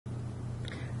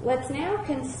Let's now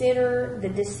consider the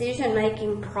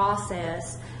decision-making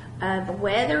process of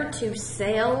whether to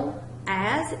sell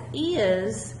as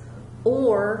is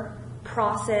or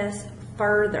process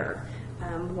further.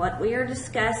 What we are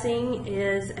discussing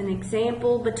is an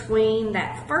example between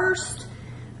that first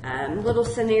little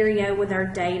scenario with our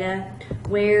data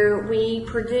where we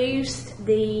produced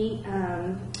the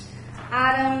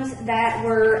items that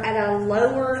were at a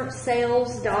lower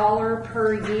sales dollar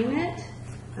per unit.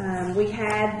 We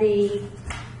had the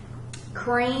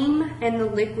cream and the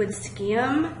liquid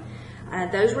skim.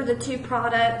 Those were the two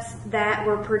products that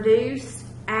were produced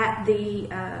at the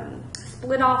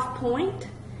split off point.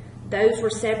 Those were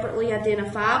separately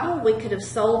identifiable. We could have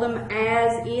sold them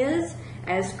as is,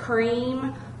 as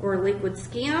cream or liquid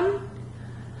skim.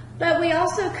 But we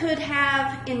also could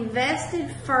have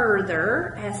invested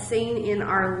further, as seen in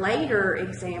our later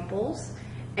examples,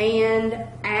 and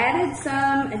added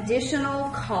some additional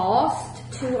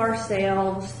cost to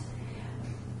ourselves,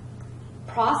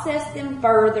 processed them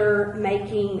further,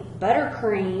 making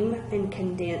buttercream and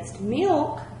condensed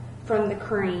milk from the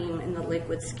cream and the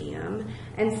liquid skim,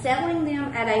 and selling them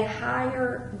at a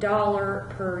higher dollar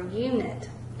per unit.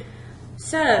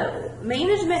 So,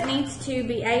 management needs to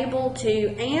be able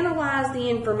to analyze the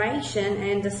information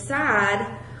and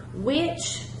decide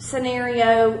which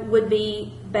scenario would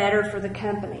be better for the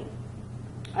company.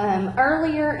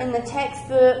 Earlier in the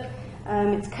textbook,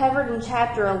 it's covered in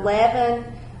Chapter 11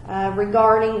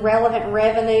 regarding relevant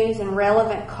revenues and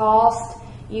relevant cost.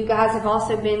 You guys have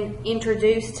also been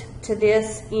introduced to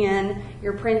this in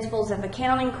your Principles of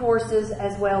Accounting courses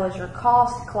as well as your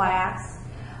cost class.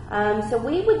 So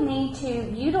we would need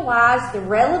to utilize the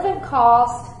relevant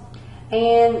cost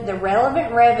and the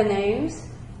relevant revenues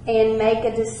and make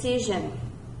a decision.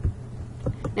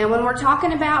 Now, when we're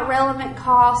talking about relevant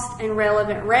cost and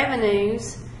relevant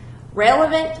revenues,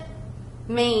 relevant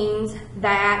means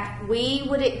that we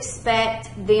would expect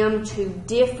them to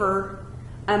differ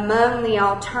among the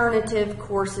alternative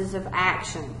courses of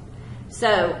action.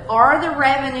 So, are the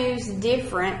revenues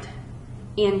different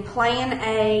in Plan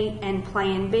A and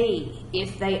Plan B?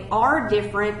 If they are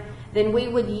different, then we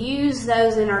would use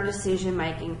those in our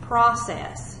decision-making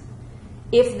process.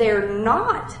 If they're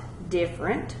not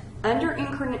different, under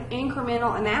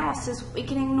incremental analysis, we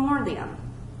can ignore them.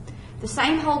 The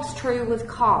same holds true with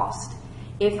cost.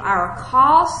 If our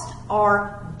costs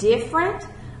are different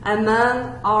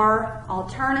among our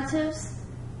alternatives,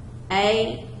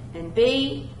 A and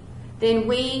B, then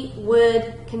we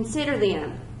would consider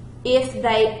them. If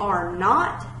they are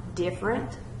not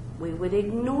different, we would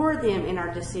ignore them in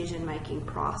our decision-making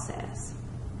process.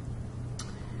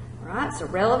 All right, so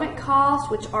relevant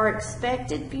costs, which are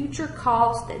expected future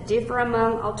costs that differ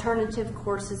among alternative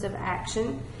courses of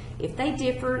action. If they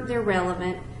differ, they're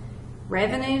relevant.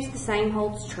 Revenues, the same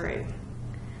holds true.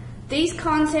 These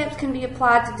concepts can be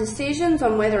applied to decisions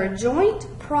on whether a joint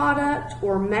product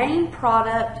or main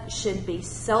product should be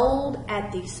sold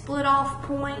at the split-off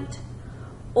point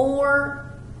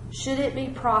or should it be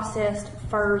processed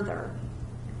further.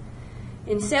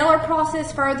 In sell or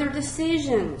process further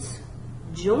decisions,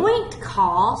 joint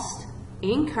costs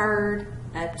incurred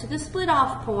up to the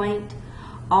split-off point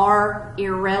are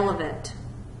irrelevant.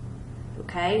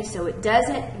 Okay, so it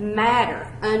doesn't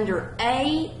matter. Under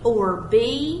A or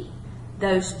B,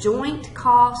 those joint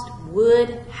costs would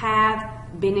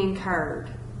have been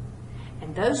incurred.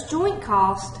 And those joint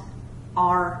costs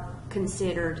are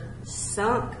considered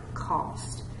sunk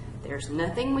cost. There's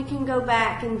nothing we can go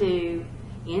back and do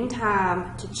in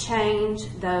time to change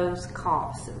those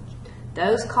costs.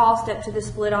 Those costs up to the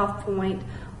split-off point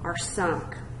are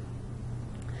sunk.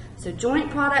 So joint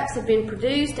products have been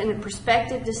produced and a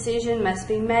prospective decision must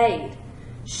be made.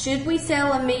 Should we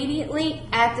sell immediately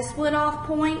at the split-off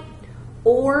point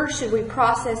or should we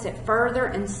process it further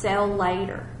and sell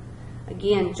later?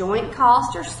 Again, joint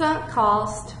costs are sunk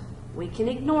cost. We can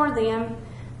ignore them.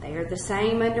 They are the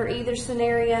same under either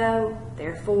scenario,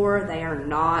 therefore they are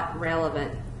not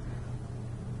relevant.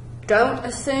 Don't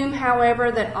assume,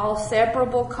 however, that all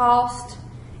separable costs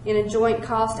in a joint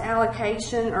cost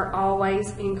allocation are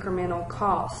always incremental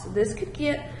costs. This could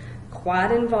get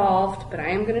quite involved, but I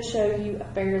am going to show you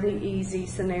a fairly easy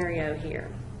scenario here.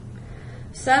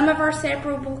 Some of our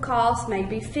separable costs may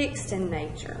be fixed in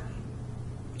nature.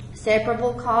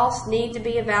 Separable costs need to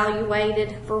be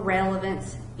evaluated for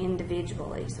relevance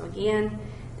individually. So again,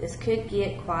 this could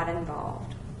get quite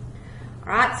involved.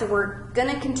 Alright, so we're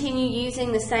going to continue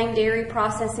using the same dairy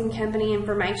processing company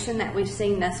information that we've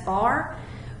seen thus far.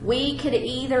 We could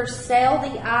either sell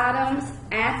the items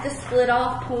at the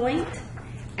split-off point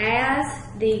as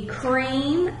the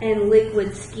cream and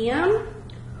liquid skim,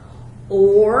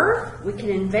 Or we can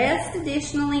invest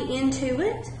additionally into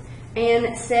it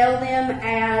and sell them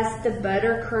as the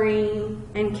buttercream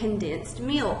and condensed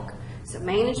milk. So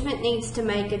management needs to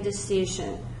make a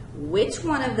decision. Which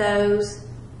one of those,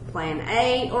 plan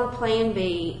A or plan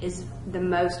B, is the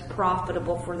most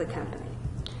profitable for the company?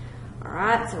 All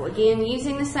right, so again,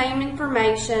 using the same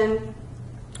information,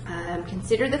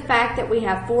 consider the fact that we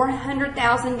have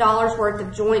 $400,000 worth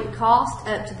of joint cost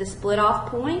up to the split off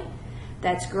point.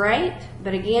 That's great,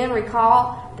 but again,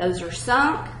 recall, those are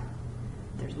sunk.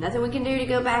 There's nothing we can do to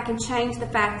go back and change the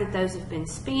fact that those have been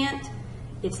spent.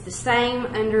 It's the same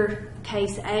under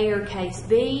case A or case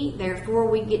B, therefore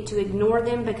we get to ignore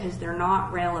them because they're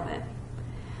not relevant.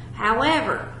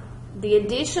 However, the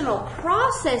additional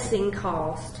processing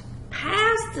cost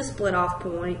past the split off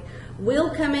point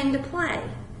will come into play.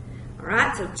 All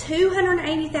right, so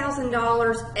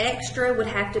 $280,000 extra would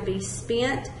have to be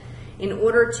spent in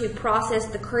order to process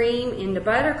the cream into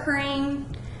buttercream,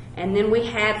 and then we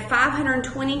had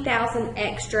 $520,000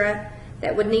 extra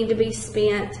that would need to be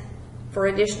spent for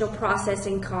additional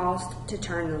processing cost to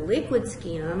turn the liquid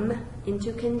skim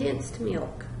into condensed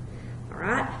milk. All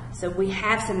right, so we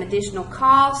have some additional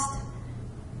costs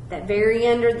that vary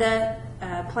under the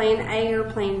plan A or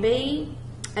plan B.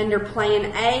 Under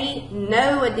plan A,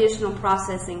 no additional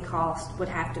processing cost would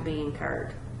have to be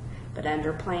incurred. But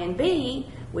under plan B,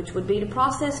 which would be to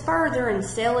process further and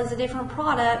sell as a different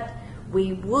product,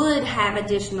 we would have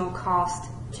additional cost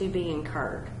to be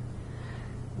incurred.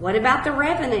 What about the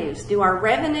revenues? Do our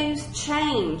revenues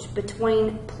change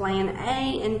between plan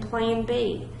A and plan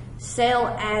B? Sell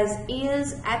as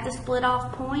is at the split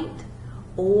off point,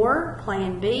 or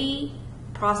plan B,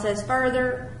 process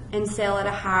further and sell at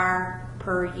a higher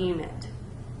per unit?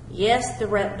 Yes, the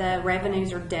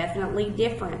revenues are definitely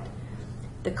different.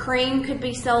 The cream could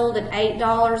be sold at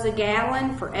 $8 a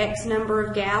gallon for X number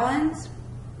of gallons.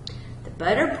 The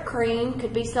buttercream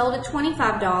could be sold at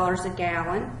 $25 a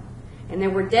gallon, and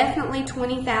there were definitely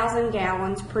 20,000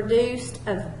 gallons produced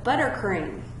of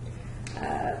buttercream.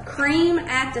 Cream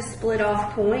at the split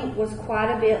off point was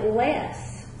quite a bit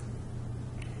less.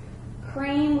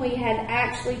 Cream, we had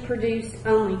actually produced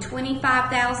only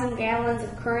 25,000 gallons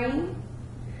of cream.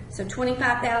 So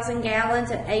 25,000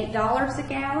 gallons at $8 a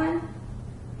gallon.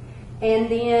 And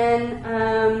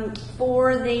then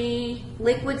for the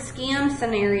liquid skim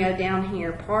scenario down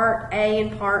here, part A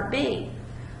and part B.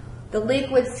 The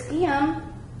liquid skim,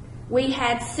 we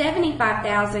had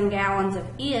 75,000 gallons of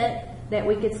it that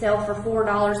we could sell for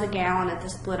 $4 a gallon at the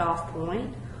split off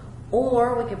point.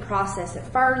 Or we could process it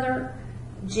further,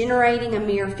 generating a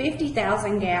mere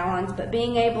 50,000 gallons, but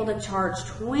being able to charge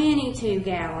 22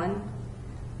 gallon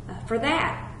for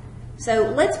that.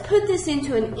 So let's put this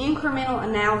into an incremental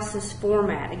analysis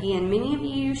format. Again, many of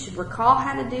you should recall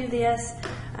how to do this,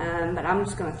 but I'm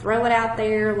just going to throw it out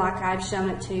there like I've shown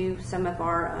it to some of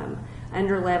our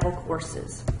under-level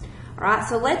courses. All right,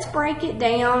 so let's break it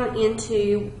down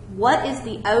into what is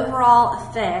the overall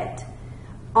effect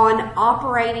on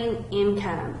operating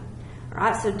income. All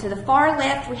right, so to the far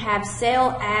left we have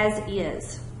sell as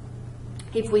is.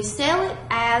 If we sell it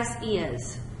as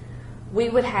is, we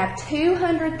would have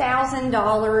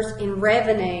 $200,000 in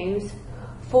revenues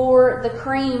for the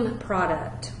cream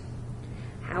product.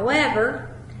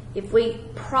 However, if we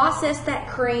process that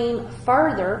cream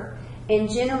further and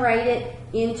generate it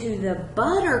into the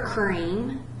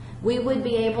buttercream, we would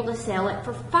be able to sell it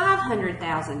for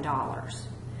 $500,000.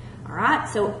 All right,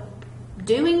 so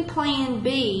doing plan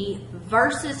B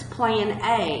versus plan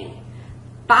A,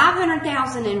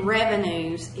 $500,000 in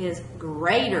revenues is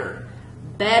greater,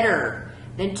 better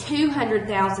than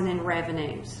 $200,000 in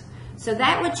revenues. So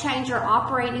that would change our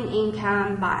operating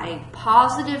income by a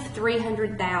positive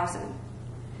 $300,000.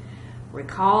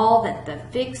 Recall that the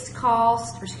fixed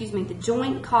cost, the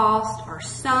joint costs are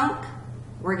sunk.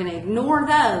 We're going to ignore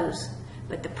those,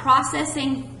 but the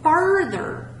processing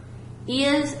further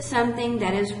is something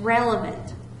that is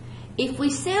relevant. If we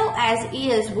sell as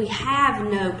is, we have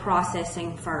no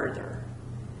processing further.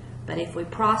 But if we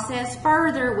process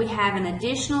further, we have an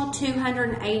additional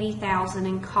 $280,000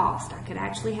 in cost. I could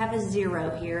actually have a zero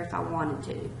here if I wanted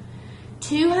to.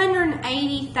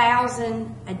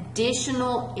 $280,000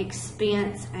 additional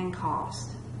expense and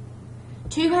cost.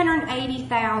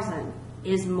 $280,000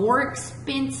 is more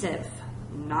expensive,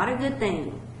 not a good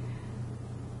thing,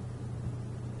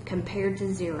 compared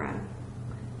to zero.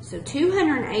 So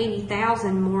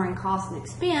 $280,000 more in cost and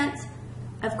expense,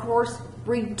 of course,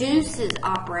 reduces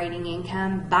operating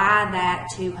income by that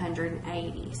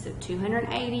 $280,000. So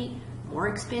 $280,000 more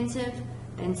expensive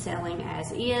than selling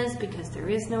as is because there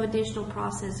is no additional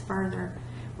process further,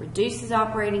 reduces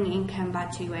operating income by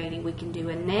 $280. We can do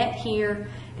a net here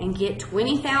and get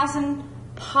 $20,000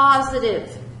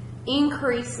 positive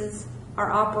increases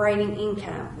our operating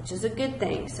income, which is a good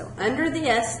thing. So under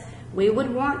this, we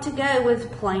would want to go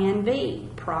with Plan B,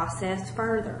 process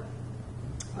further.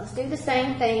 Let's do the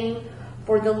same thing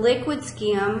for the liquid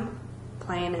skim,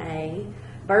 Plan A,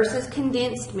 versus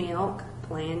condensed milk,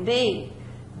 Plan B.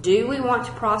 Do we want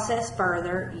to process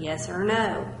further, yes or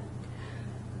no?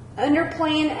 Under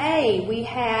Plan A, we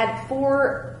had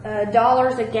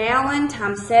 $4 a gallon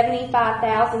times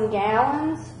 75,000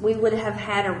 gallons. We would have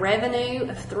had a revenue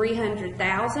of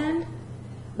 $300,000.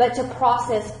 But to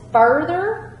process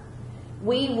further,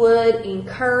 we would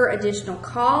incur additional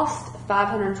cost,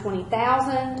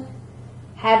 $520,000,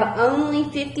 have only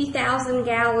 50,000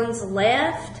 gallons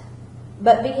left,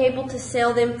 but be able to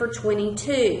sell them for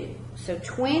 $22. So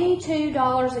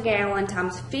 $22 a gallon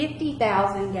times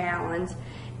 50,000 gallons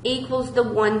equals the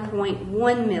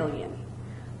 1.1 million.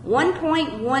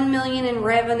 1.1 million in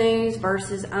revenues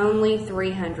versus only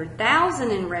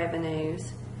 300,000 in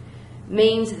revenues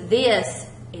means this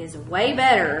is way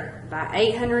better by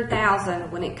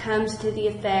 800,000 when it comes to the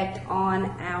effect on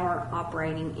our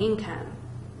operating income.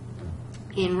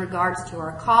 In regards to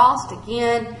our cost,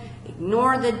 again,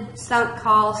 ignore the sunk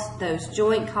costs, those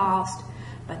joint costs,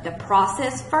 but the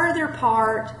process further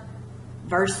part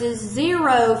versus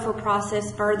zero for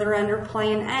process further under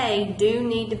Plan A do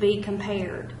need to be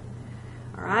compared.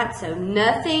 All right, so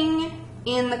nothing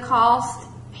in the cost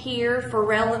here for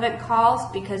relevant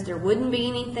cost because there wouldn't be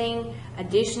anything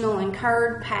additional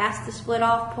incurred past the split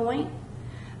off point,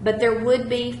 but there would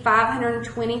be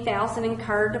 $520,000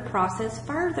 incurred to process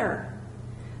further.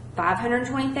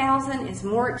 $520,000 is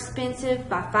more expensive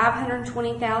by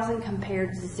 $520,000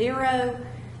 compared to zero.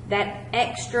 That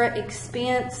extra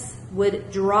expense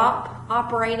would drop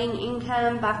operating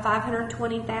income by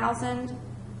 $520,000.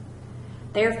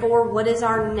 Therefore, what is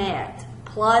our net?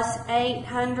 Plus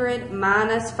 800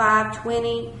 minus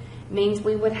 520 means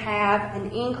we would have an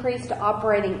increase to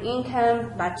operating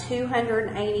income by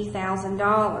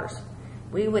 $280,000.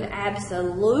 We would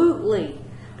absolutely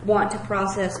want to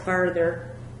process further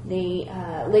the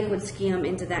liquid skim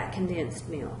into that condensed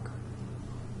milk.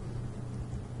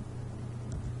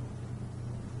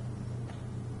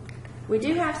 We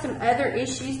do have some other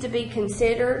issues to be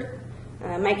considered.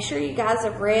 Make sure you guys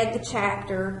have read the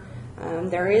chapter.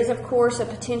 There is, of course, a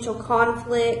potential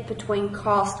conflict between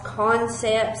cost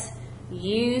concepts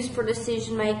used for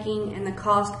decision making and the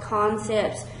cost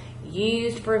concepts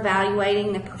used for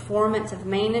evaluating the performance of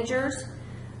managers.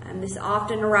 This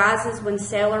often arises when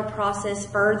seller process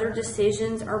further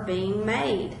decisions are being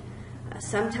made.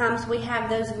 Sometimes we have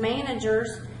those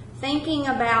managers thinking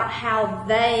about how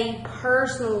they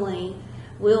personally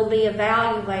will be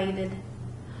evaluated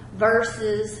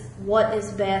versus what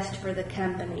is best for the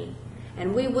company.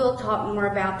 And we will talk more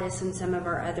about this in some of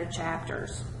our other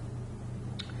chapters.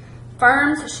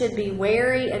 Firms should be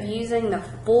wary of using the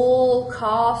full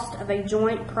cost of a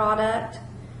joint product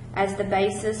as the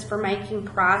basis for making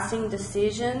pricing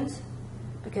decisions,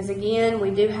 because again, we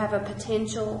do have a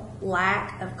potential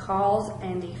lack of cause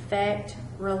and effect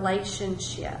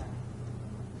relationship.